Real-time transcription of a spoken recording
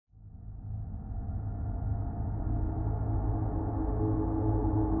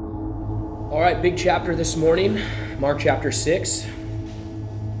All right, big chapter this morning, Mark chapter 6.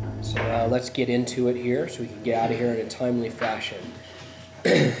 So let's get into it here so we can get out of here in a timely fashion.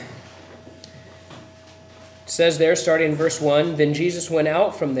 It says there, starting in verse 1, Then Jesus went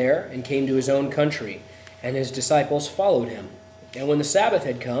out from there and came to his own country, and his disciples followed him. And when the Sabbath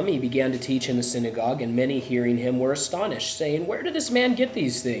had come, he began to teach in the synagogue, and many hearing him were astonished, saying, Where did this man get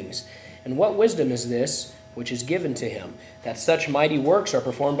these things? And what wisdom is this which is given to him, that such mighty works are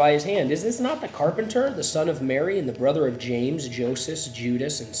performed by his hand? Is this not the carpenter, the son of Mary, and the brother of James, Joseph,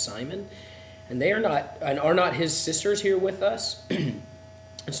 Judas, and Simon? And are not his sisters here with us? And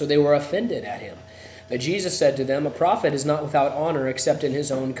so they were offended at him. But Jesus said to them, A prophet is not without honor except in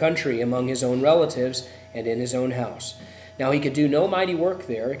his own country, among his own relatives, and in his own house. Now he could do no mighty work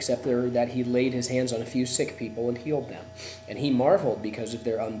there, except that he laid his hands on a few sick people and healed them. And he marveled because of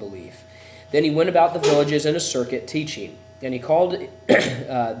their unbelief. Then he went about the villages in a circuit teaching. And he called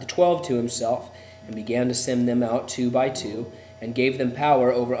the 12 to himself, and began to send them out 2 by 2, and gave them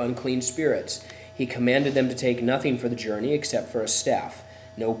power over unclean spirits. He commanded them to take nothing for the journey except for a staff,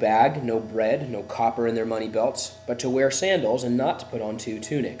 no bag, no bread, no copper in their money belts, but to wear sandals, and not to put on 2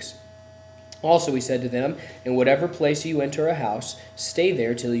 tunics. Also he said to them, In whatever place you enter a house, stay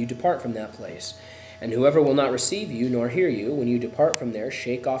there till you depart from that place. And whoever will not receive you nor hear you, when you depart from there,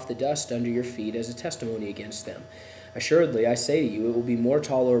 shake off the dust under your feet as a testimony against them. Assuredly, I say to you, it will be more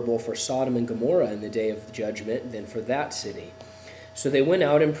tolerable for Sodom and Gomorrah in the day of judgment than for that city. So they went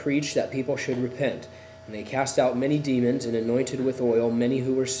out and preached that people should repent. And they cast out many demons and anointed with oil many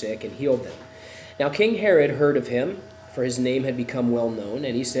who were sick and healed them. Now King Herod heard of him, for his name had become well known,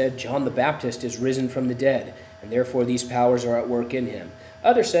 and he said, John the Baptist is risen from the dead, and therefore these powers are at work in him.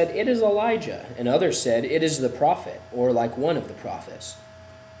 Others said, It is Elijah, and others said, It is the prophet, or like one of the prophets.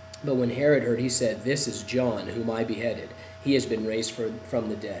 But when Herod heard, he said, This is John, whom I beheaded. He has been raised from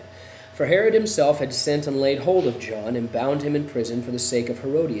the dead. For Herod himself had sent and laid hold of John, and bound him in prison for the sake of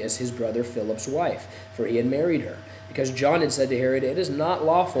Herodias, his brother Philip's wife, for he had married her. Because John had said to Herod, It is not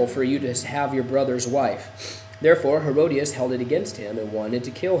lawful for you to have your brother's wife. Therefore Herodias held it against him, and wanted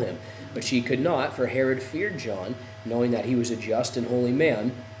to kill him. But she could not, for Herod feared John, knowing that he was a just and holy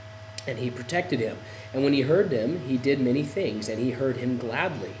man, and he protected him. And when he heard him, he did many things, and he heard him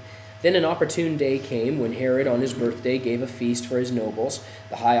gladly. Then an opportune day came, when Herod on his birthday gave a feast for his nobles,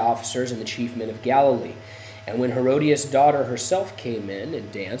 the high officers and the chief men of Galilee. And when Herodias' daughter herself came in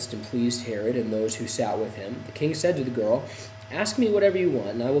and danced and pleased Herod and those who sat with him, the king said to the girl, Ask me whatever you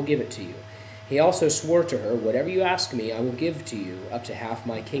want, and I will give it to you. He also swore to her, Whatever you ask me, I will give to you, up to half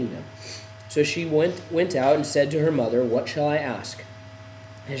my kingdom. So she went out and said to her mother, What shall I ask?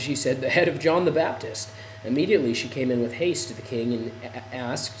 And she said, The head of John the Baptist. Immediately she came in with haste to the king and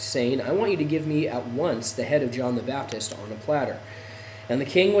asked, saying, I want you to give me at once the head of John the Baptist on a platter. And the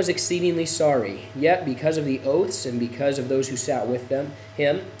king was exceedingly sorry. Yet because of the oaths and because of those who sat with him,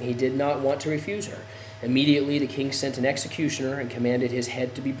 he did not want to refuse her. Immediately the king sent an executioner and commanded his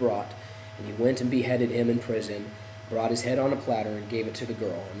head to be brought. And he went and beheaded him in prison, brought his head on a platter, and gave it to the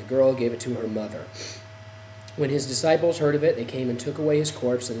girl. And the girl gave it to her mother. When his disciples heard of it, they came and took away his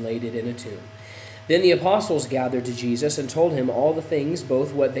corpse and laid it in a tomb. Then the apostles gathered to Jesus and told him all the things,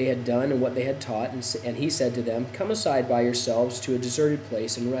 both what they had done and what they had taught. And he said to them, Come aside by yourselves to a deserted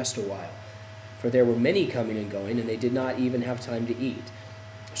place and rest a while. For there were many coming and going, and they did not even have time to eat.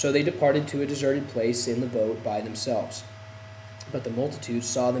 So they departed to a deserted place in the boat by themselves. But the multitude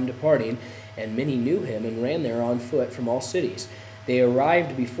saw them departing, and many knew him and ran there on foot from all cities. They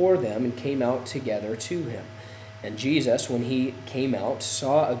arrived before them and came out together to him. And Jesus, when he came out,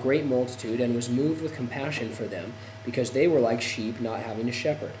 saw a great multitude and was moved with compassion for them, because they were like sheep not having a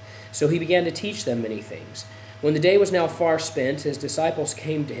shepherd. So he began to teach them many things. When the day was now far spent, his disciples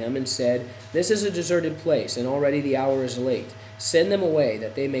came to him and said, This is a deserted place, and already the hour is late. Send them away,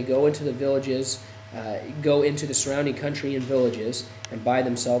 that they may go into the surrounding country and villages, and buy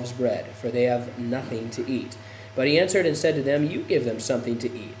themselves bread, for they have nothing to eat. But he answered and said to them, You give them something to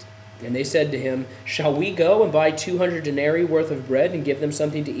eat. And they said to him, Shall we go and buy 200 denarii worth of bread and give them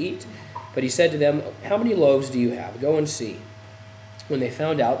something to eat? But he said to them, How many loaves do you have? Go and see. When they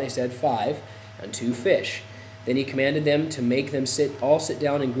found out, they said, 5, and 2 fish. Then he commanded them to make them all sit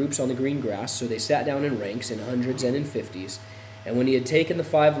down in groups on the green grass. So they sat down in ranks, in hundreds and in 50s. And when he had taken the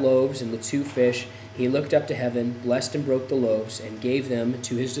 5 loaves and the 2 fish, he looked up to heaven, blessed and broke the loaves, and gave them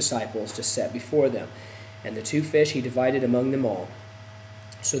to his disciples to set before them. And the 2 fish he divided among them all.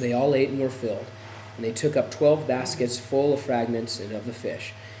 So they all ate and were filled. And they took up 12 baskets full of fragments and of the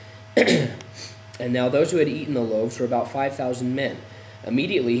fish. And now those who had eaten the loaves were about 5,000 men.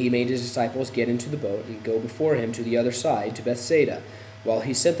 Immediately he made his disciples get into the boat and go before him to the other side, to Bethsaida, while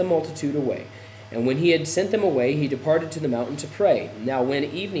he sent the multitude away. And when he had sent them away, he departed to the mountain to pray. Now when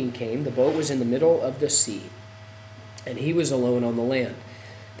evening came, the boat was in the middle of the sea, and he was alone on the land.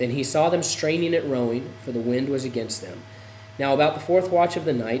 Then he saw them straining at rowing, for the wind was against them. Now about the fourth watch of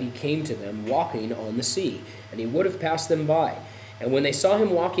the night he came to them, walking on the sea, and he would have passed them by. And when they saw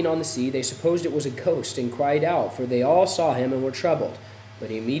him walking on the sea, they supposed it was a ghost, and cried out, for they all saw him and were troubled. But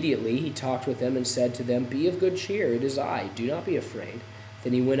immediately he talked with them and said to them, Be of good cheer, it is I, do not be afraid.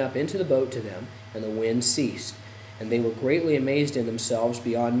 Then he went up into the boat to them, and the wind ceased. And they were greatly amazed in themselves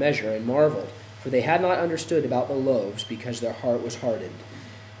beyond measure, and marveled, for they had not understood about the loaves, because their heart was hardened.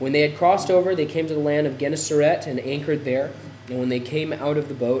 When they had crossed over, they came to the land of Gennesaret and anchored there. And when they came out of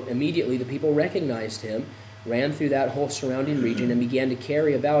the boat, immediately the people recognized him, ran through that whole surrounding region, and began to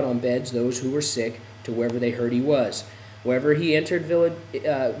carry about on beds those who were sick to wherever they heard he was. Wherever he entered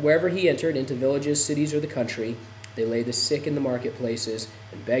into villages, cities, or the country, they laid the sick in the marketplaces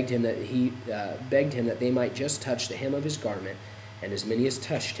and begged him that they might just touch the hem of his garment, and as many as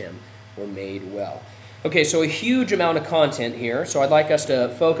touched him were made well. Okay, so a huge amount of content here. So I'd like us to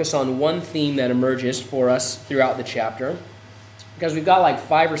focus on one theme that emerges for us throughout the chapter, because we've got like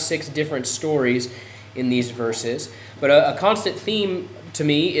 5 or 6 different stories in these verses. But a constant theme to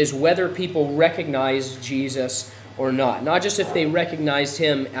me is whether people recognize Jesus or not. Not just if they recognized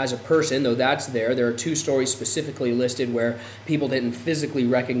him as a person, though that's there. There are 2 stories specifically listed where people didn't physically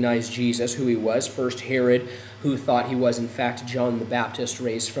recognize Jesus, who he was. First, Herod, who thought he was in fact John the Baptist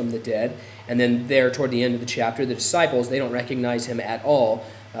raised from the dead. And then there toward the end of the chapter, the disciples, they don't recognize him at all,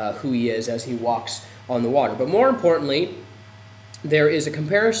 who he is as he walks on the water. But more importantly, there is a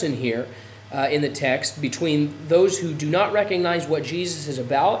comparison here in the text between those who do not recognize what Jesus is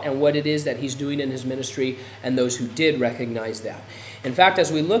about and what it is that he's doing in his ministry, and those who did recognize that. In fact,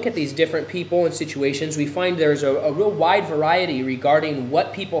 as we look at these different people and situations, we find there's a real wide variety regarding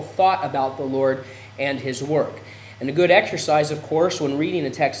what people thought about the Lord and his work. And a good exercise, of course, when reading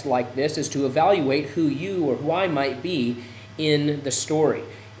a text like this is to evaluate who you or who I might be in the story.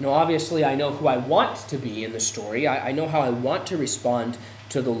 You know, obviously I know who I want to be in the story. I know how I want to respond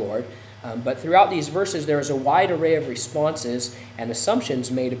to the Lord. But throughout these verses, there is a wide array of responses and assumptions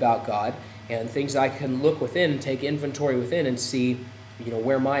made about God, and things I can look within and take inventory within and see,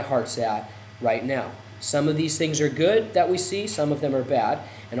 where my heart's at right now. Some of these things are good that we see, some of them are bad.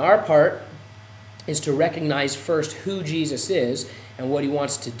 And our part is to recognize first who Jesus is and what he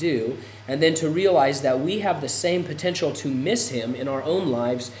wants to do, and then to realize that we have the same potential to miss him in our own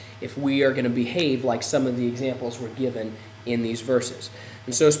lives if we are going to behave like some of the examples were given in these verses.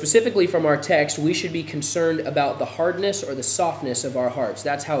 And so specifically from our text, we should be concerned about the hardness or the softness of our hearts.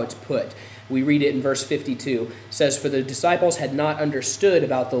 That's how it's put. We read it in verse 52. It says, For the disciples had not understood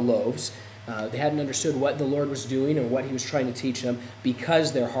about the loaves. They hadn't understood what the Lord was doing and what he was trying to teach them,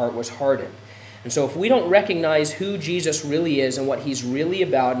 because their heart was hardened. And so if we don't recognize who Jesus really is and what he's really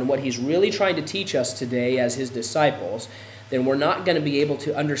about and what he's really trying to teach us today as his disciples, then we're not going to be able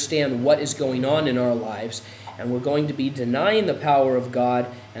to understand what is going on in our lives, and we're going to be denying the power of God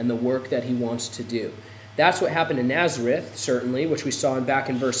and the work that he wants to do. That's what happened in Nazareth, certainly, which we saw back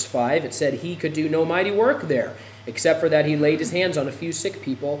in verse 5. It said he could do no mighty work there, except for that he laid his hands on a few sick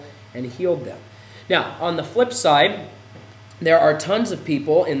people and healed them. Now, on the flip side, there are tons of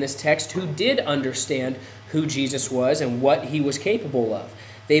people in this text who did understand who Jesus was and what he was capable of.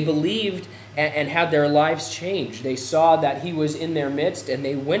 They believed and had their lives changed. They saw that he was in their midst, and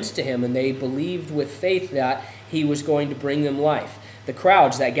they went to him, and they believed with faith that he was going to bring them life. The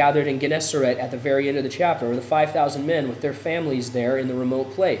crowds that gathered in Gennesaret at the very end of the chapter, or the 5,000 men with their families there in the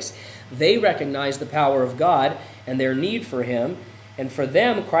remote place, they recognized the power of God and their need for him. And for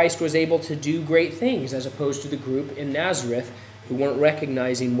them, Christ was able to do great things, as opposed to the group in Nazareth who weren't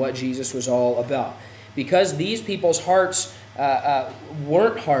recognizing what Jesus was all about. Because these people's hearts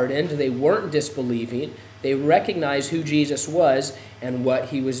weren't hardened, they weren't disbelieving, they recognized who Jesus was and what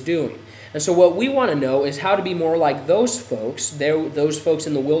he was doing. And so what we want to know is how to be more like those folks, those folks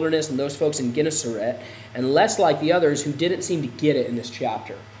in the wilderness and those folks in Gennesaret, and less like the others who didn't seem to get it in this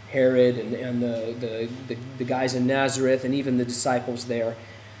chapter. Herod and the guys in Nazareth, and even the disciples there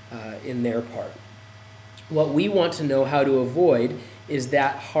in their part. What we want to know how to avoid is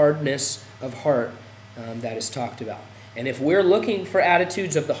that hardness of heart that is talked about. And if we're looking for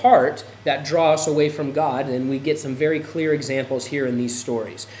attitudes of the heart that draw us away from God, then we get some very clear examples here in these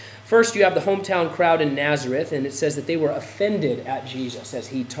stories. First, you have the hometown crowd in Nazareth, and it says that they were offended at Jesus as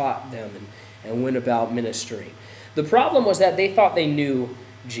he taught them and went about ministering. The problem was that they thought they knew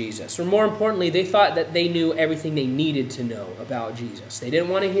Jesus, or more importantly, they thought that they knew everything they needed to know about Jesus. They didn't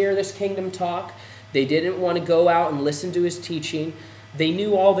want to hear this kingdom talk. They didn't want to go out and listen to his teaching. They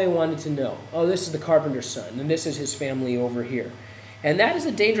knew all they wanted to know. Oh, this is the carpenter's son, and this is his family over here. And that is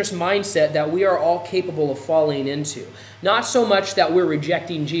a dangerous mindset that we are all capable of falling into. Not so much that we're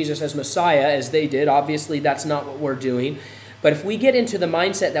rejecting Jesus as Messiah, as they did. Obviously, that's not what we're doing. But if we get into the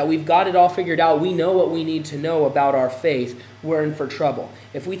mindset that we've got it all figured out, we know what we need to know about our faith, we're in for trouble.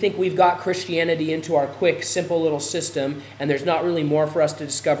 If we think we've got Christianity into our quick, simple little system, and there's not really more for us to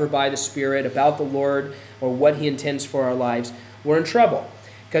discover by the Spirit about the Lord or what He intends for our lives, we're in trouble.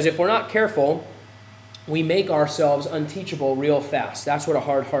 Because if we're not careful, we make ourselves unteachable real fast. That's what a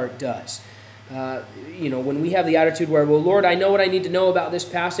hard heart does. When we have the attitude where, well, Lord, I know what I need to know about this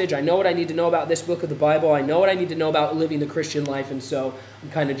passage. I know what I need to know about this book of the Bible. I know what I need to know about living the Christian life, and so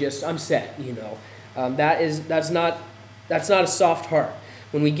I'm set. That's not a soft heart.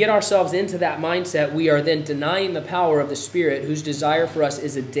 When we get ourselves into that mindset, we are then denying the power of the Spirit, whose desire for us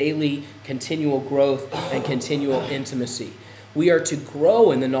is a daily, continual growth and continual intimacy. We are to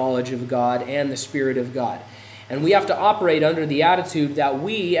grow in the knowledge of God and the Spirit of God. And we have to operate under the attitude that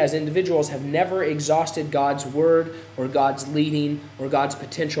we, as individuals, have never exhausted God's word or God's leading or God's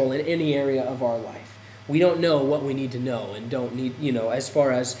potential in any area of our life. We don't know what we need to know and don't need, as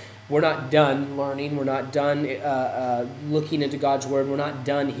far as we're not done learning, we're not done looking into God's word, we're not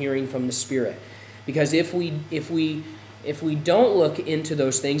done hearing from the Spirit. Because if we don't look into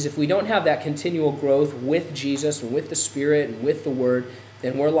those things, if we don't have that continual growth with Jesus and with the Spirit and with the Word,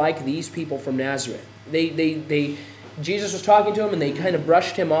 then we're like these people from Nazareth. Jesus was talking to them, and they kind of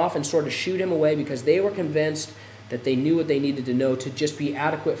brushed him off and sort of shooed him away because they were convinced that they knew what they needed to know to just be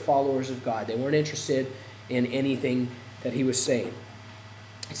adequate followers of God. They weren't interested in anything that he was saying.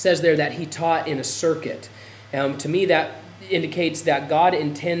 It says there that he taught in a circuit. To me, that indicates that God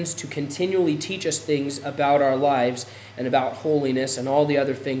intends to continually teach us things about our lives and about holiness and all the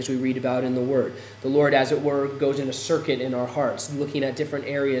other things we read about in the Word. The Lord, as it were, goes in a circuit in our hearts, looking at different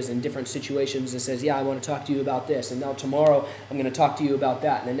areas and different situations and says, yeah, I want to talk to you about this, and now tomorrow I'm going to talk to you about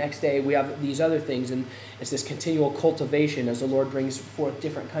that, and the next day we have these other things, and it's this continual cultivation as the Lord brings forth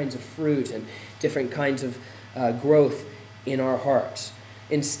different kinds of fruit and different kinds of growth in our hearts.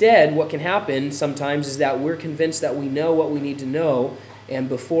 Instead, what can happen sometimes is that we're convinced that we know what we need to know, and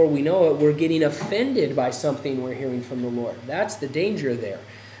before we know it, we're getting offended by something we're hearing from the Lord. That's the danger there,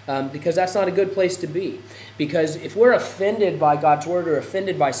 because that's not a good place to be. Because if we're offended by God's word or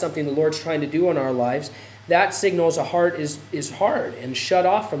offended by something the Lord's trying to do in our lives, that signals a heart is hard and shut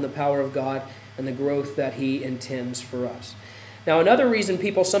off from the power of God and the growth that He intends for us. Now, another reason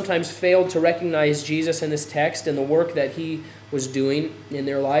people sometimes failed to recognize Jesus in this text and the work that He was doing in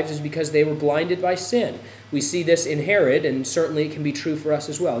their lives is because they were blinded by sin. We see this in Herod, and certainly it can be true for us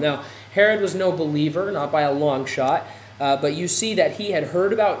as well. Now, Herod was no believer, not by a long shot, but you see that he had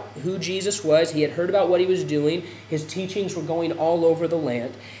heard about who Jesus was. He had heard about what He was doing. His teachings were going all over the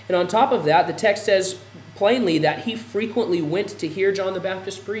land. And on top of that, the text says plainly that he frequently went to hear John the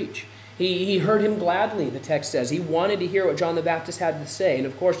Baptist preach. He heard him gladly, the text says. He wanted to hear what John the Baptist had to say. And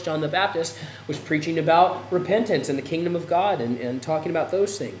of course, John the Baptist was preaching about repentance and the kingdom of God and talking about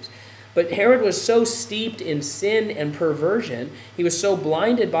those things. But Herod was so steeped in sin and perversion, he was so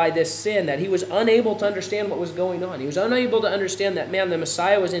blinded by this sin that he was unable to understand what was going on. He was unable to understand that, man, the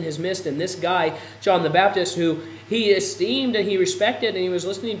Messiah was in his midst, and this guy, John the Baptist, who he esteemed and he respected and he was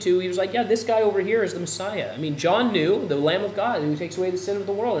listening to, he was like, yeah, this guy over here is the Messiah. I mean, John knew the Lamb of God who takes away the sin of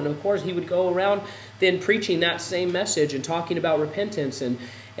the world. And of course, he would go around then preaching that same message and talking about repentance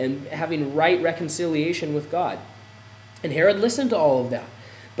and having right reconciliation with God. And Herod listened to all of that.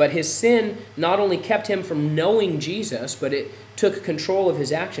 But his sin not only kept him from knowing Jesus, but it took control of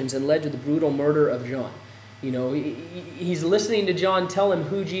his actions and led to the brutal murder of John. He's listening to John tell him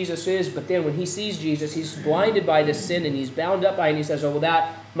who Jesus is, but then when he sees Jesus, he's blinded by this sin and he's bound up by it, and he says, oh, well,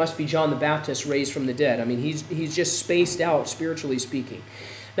 that must be John the Baptist raised from the dead. I mean, he's just spaced out, spiritually speaking.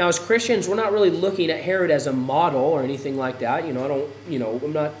 Now, as Christians, we're not really looking at Herod as a model or anything like that.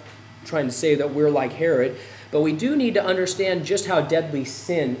 I'm not trying to say that we're like Herod, but we do need to understand just how deadly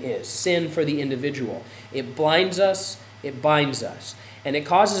sin is, sin for the individual. It blinds us, it binds us, and it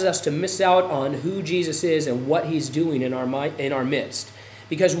causes us to miss out on who Jesus is and what He's doing in our midst.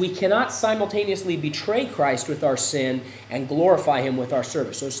 Because we cannot simultaneously betray Christ with our sin and glorify Him with our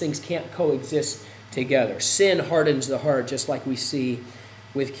service. Those things can't coexist together. Sin hardens the heart, just like we see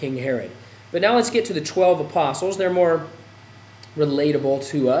with King Herod. But now let's get to the 12 apostles. They're more relatable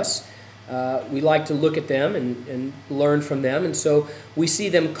to us. We like to look at them and learn from them. And so we see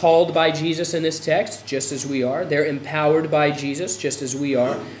them called by Jesus in this text, just as we are. They're empowered by Jesus, just as we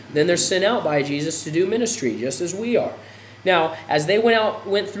are. Then they're sent out by Jesus to do ministry, just as we are. Now, as they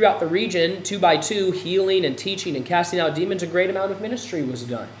went throughout the region, 2 by 2, healing and teaching and casting out demons, a great amount of ministry was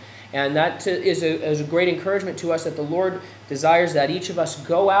done. And that is a great encouragement to us, that the Lord desires that each of us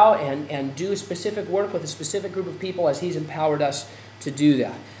go out and do specific work with a specific group of people as He's empowered us to do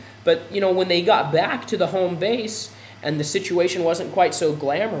that. But, when they got back to the home base and the situation wasn't quite so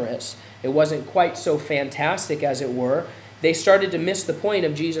glamorous, it wasn't quite so fantastic as it were, they started to miss the point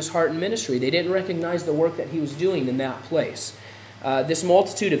of Jesus' heart and ministry. They didn't recognize the work that He was doing in that place. This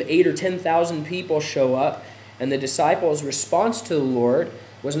multitude of 8,000 or 10,000 people show up, and the disciples' response to the Lord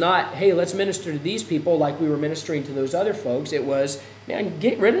was not, hey, let's minister to these people like we were ministering to those other folks. It was, man,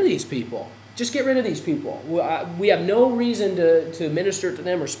 get rid of these people. Just get rid of these people. We have no reason to minister to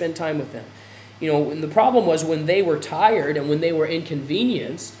them or spend time with them. And the problem was when they were tired and when they were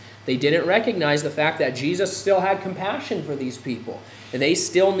inconvenienced, they didn't recognize the fact that Jesus still had compassion for these people. And they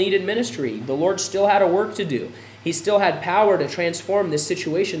still needed ministry. The Lord still had a work to do. He still had power to transform this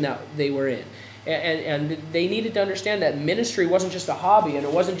situation that they were in. And they needed to understand that ministry wasn't just a hobby, and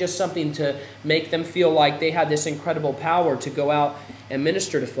it wasn't just something to make them feel like they had this incredible power to go out and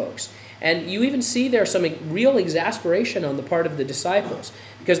minister to folks. And you even see there some real exasperation on the part of the disciples,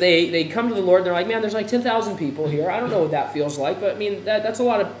 because they come to the Lord and they're like, man, there's like 10,000 people here. I don't know what that feels like, but I mean, that's a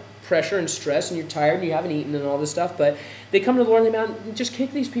lot of pressure and stress, and you're tired and you haven't eaten and all this stuff. But they come to the Lord and they, man, just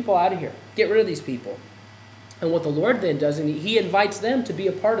kick these people out of here. Get rid of these people. And what the Lord then does, and He invites them to be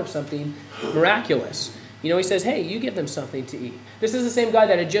a part of something miraculous. He says, hey, you give them something to eat. This is the same guy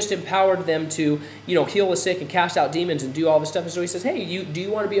that had just empowered them to, heal the sick and cast out demons and do all this stuff. And so He says, hey, do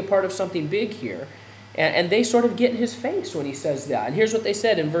you want to be a part of something big here? And they sort of get in His face when He says that. And here's what they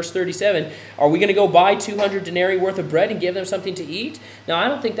said in verse 37. Are we going to go buy 200 denarii worth of bread and give them something to eat? Now, I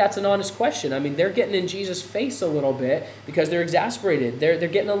don't think that's an honest question. I mean, they're getting in Jesus' face a little bit because they're exasperated. They're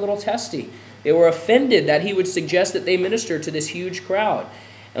getting a little testy. They were offended that He would suggest that they minister to this huge crowd.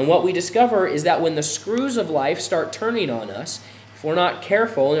 And what we discover is that when the screws of life start turning on us, if we're not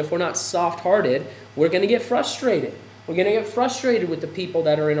careful and if we're not soft-hearted, we're going to get frustrated. We're going to get frustrated with the people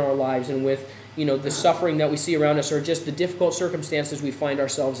that are in our lives and with, the suffering that we see around us, or just the difficult circumstances we find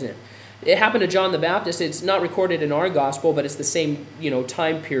ourselves in. It happened to John the Baptist. It's not recorded in our gospel, but it's the same,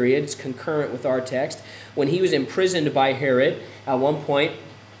 time period. It's concurrent with our text. When he was imprisoned by Herod, at one point,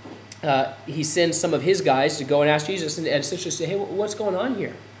 he sends some of his guys to go and ask Jesus and essentially say, hey, what's going on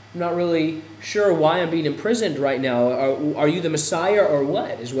here? I'm not really sure why I'm being imprisoned right now. Are you the Messiah or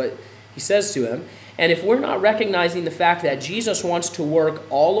what, is what he says to him. And if we're not recognizing the fact that Jesus wants to work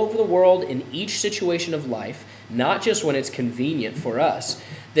all over the world in each situation of life, not just when it's convenient for us,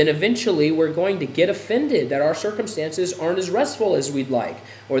 then eventually we're going to get offended that our circumstances aren't as restful as we'd like,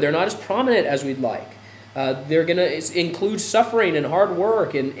 or they're not as prominent as we'd like. They're going to include suffering and hard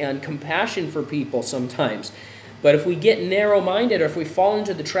work and compassion for people sometimes. But if we get narrow-minded, or if we fall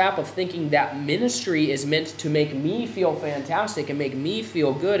into the trap of thinking that ministry is meant to make me feel fantastic and make me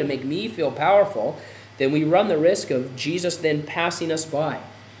feel good and make me feel powerful, then we run the risk of Jesus then passing us by.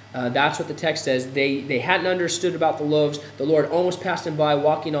 That's what the text says. They hadn't understood about the loaves. The Lord almost passed them by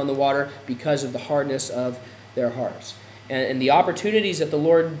walking on the water because of the hardness of their hearts. And the opportunities that the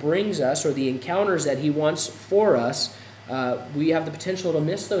Lord brings us, or the encounters that He wants for us, we have the potential to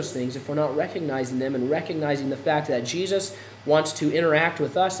miss those things if we're not recognizing them and recognizing the fact that Jesus wants to interact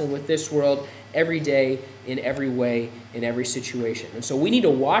with us and with this world every day, in every way, in every situation. And so we need to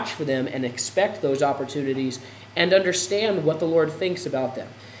watch for them and expect those opportunities and understand what the Lord thinks about them.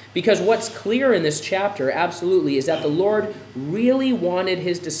 Because what's clear in this chapter, absolutely, is that the Lord really wanted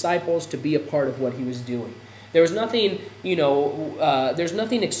His disciples to be a part of what He was doing. There was nothing, there's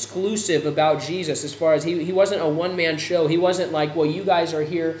nothing exclusive about Jesus as far as he wasn't a one-man show. He wasn't like, well, you guys are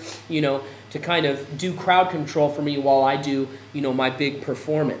here, to kind of do crowd control for me while I do, my big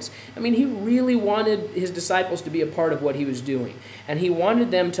performance. I mean, He really wanted His disciples to be a part of what He was doing. And He wanted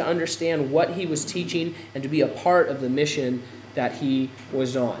them to understand what He was teaching and to be a part of the mission that He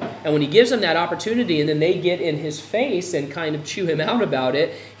was on. And when He gives them that opportunity and then they get in His face and kind of chew Him out about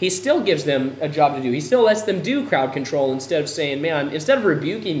it, He still gives them a job to do. He still lets them do crowd control instead of saying, man, instead of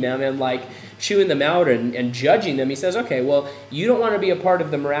rebuking them and like chewing them out and judging them, He says, okay, well, you don't want to be a part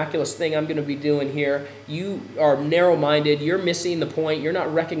of the miraculous thing I'm going to be doing here. You are narrow-minded. You're missing the point. You're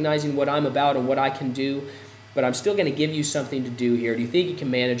not recognizing what I'm about and what I can do, but I'm still going to give you something to do here. Do you think you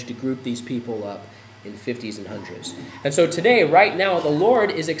can manage to group these people up in 50s and 100s? And so today, right now, the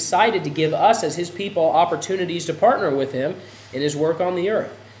Lord is excited to give us as His people opportunities to partner with Him in His work on the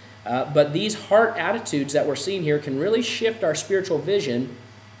earth. But these heart attitudes that we're seeing here can really shift our spiritual vision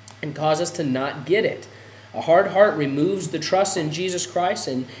and cause us to not get it. A hard heart removes the trust in Jesus Christ,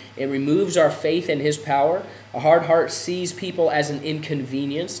 and it removes our faith in his power. A hard heart sees people as an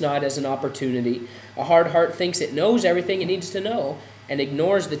inconvenience, not as an opportunity. A hard heart thinks it knows everything it needs to know and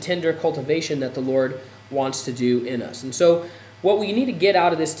ignores the tender cultivation that the Lord wants to do in us. And so what we need to get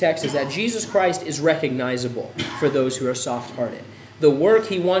out of this text is that Jesus Christ is recognizable for those who are soft-hearted. The work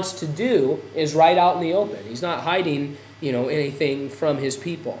he wants to do is right out in the open. He's not hiding, anything from his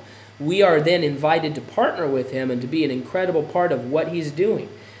people. We are then invited to partner with him and to be an incredible part of what he's doing.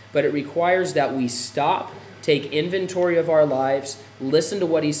 But it requires that we stop, take inventory of our lives, listen to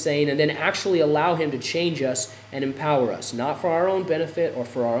what he's saying, and then actually allow him to change us and empower us, not for our own benefit or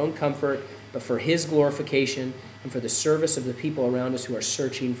for our own comfort, but for his glorification and for the service of the people around us who are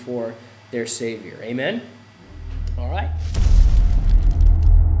searching for their Savior. Amen? All right.